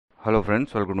Hello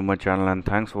friends, welcome to my channel and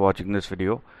thanks for watching this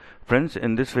video. Friends,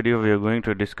 in this video we are going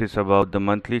to discuss about the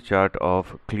monthly chart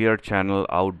of Clear Channel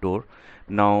Outdoor.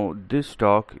 Now this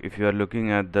stock, if you are looking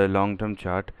at the long-term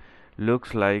chart,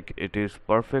 looks like it is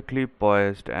perfectly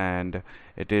poised and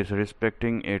it is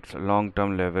respecting its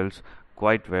long-term levels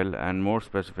quite well, and more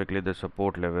specifically the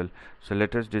support level. So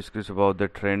let us discuss about the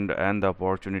trend and the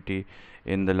opportunity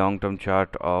in the long-term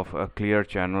chart of a Clear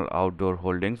Channel Outdoor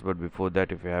Holdings. But before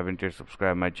that, if you haven't yet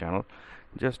subscribed my channel,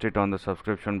 just hit on the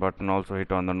subscription button, also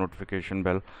hit on the notification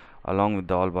bell along with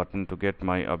the all button to get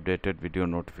my updated video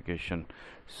notification.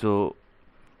 So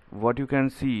what you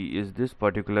can see is this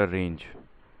particular range,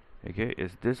 okay,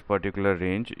 is this particular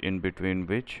range in between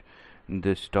which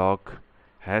the stock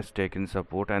has taken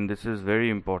support, and this is very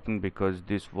important because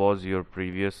this was your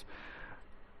previous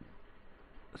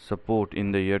support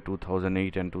in the year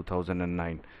 2008 and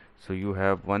 2009. So you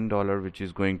have $1 which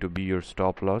is going to be your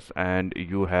stop loss, and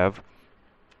you have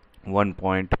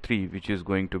 1.3 which is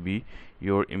going to be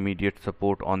your immediate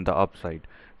support on the upside.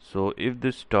 So if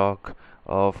this stock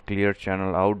of Clear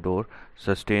Channel Outdoor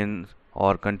sustains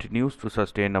or continues to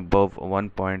sustain above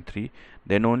 1.3,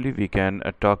 then only we can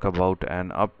talk about an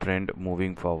uptrend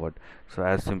moving forward. So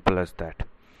as simple as that.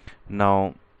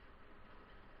 Now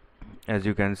as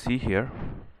you can see here,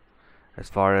 as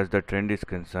far as the trend is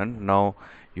concerned, now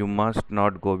you must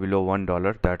not go below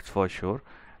 $1, that's for sure,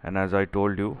 and as I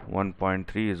told you,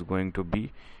 1.3 is going to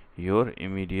be your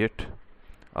immediate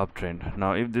uptrend.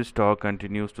 Now if this stock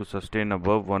continues to sustain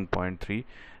above 1.3,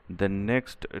 the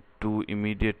next two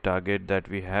immediate target that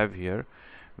we have here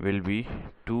will be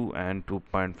 2 and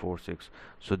 2.46.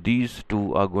 so these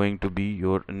two are going to be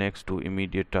your next two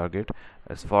immediate target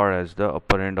as far as the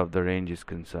upper end of the range is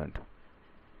concerned,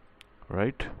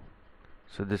 right?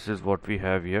 So this is what we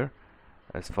have here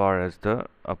as far as the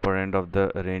upper end of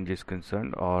the range is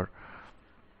concerned, or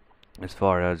as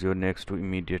far as your next two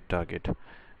immediate target.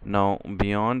 Now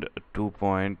beyond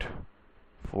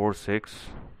 2.46,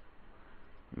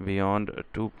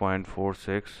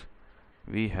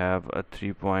 we have a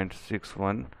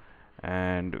 3.61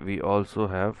 and we also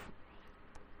have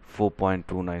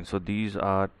 4.29. so these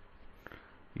are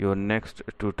your next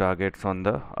two targets on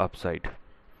the upside,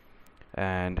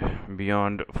 and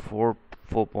beyond 4.29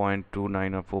 or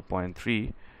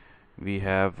 4.3 we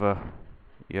have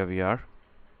here we are,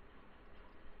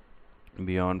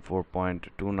 beyond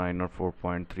 4.29 or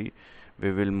 4.3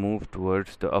 we will move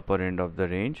towards the upper end of the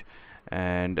range,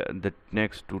 and the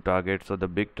next two targets, or the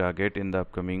big target in the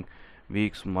upcoming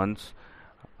weeks, months,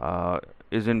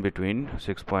 is in between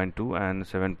 6.2 and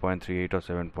 7.38 or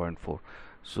 7.4.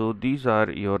 so these are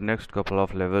your next couple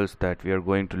of levels that we are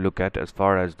going to look at as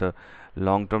far as the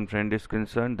long-term trend is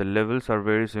concerned. The levels are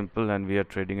very simple and we are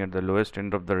trading at the lowest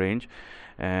end of the range,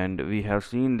 and we have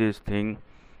seen this thing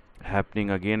happening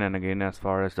again and again as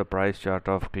far as the price chart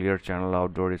of Clear Channel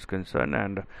Outdoor is concerned,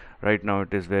 and right now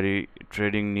it is very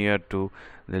trading near to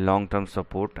the long-term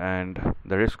support, and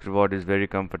the risk reward is very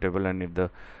comfortable, and if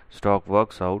the stock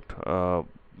works out,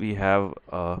 we have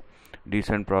a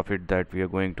decent profit that we are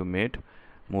going to make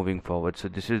moving forward. So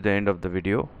this is the end of the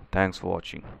video. Thanks for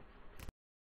watching.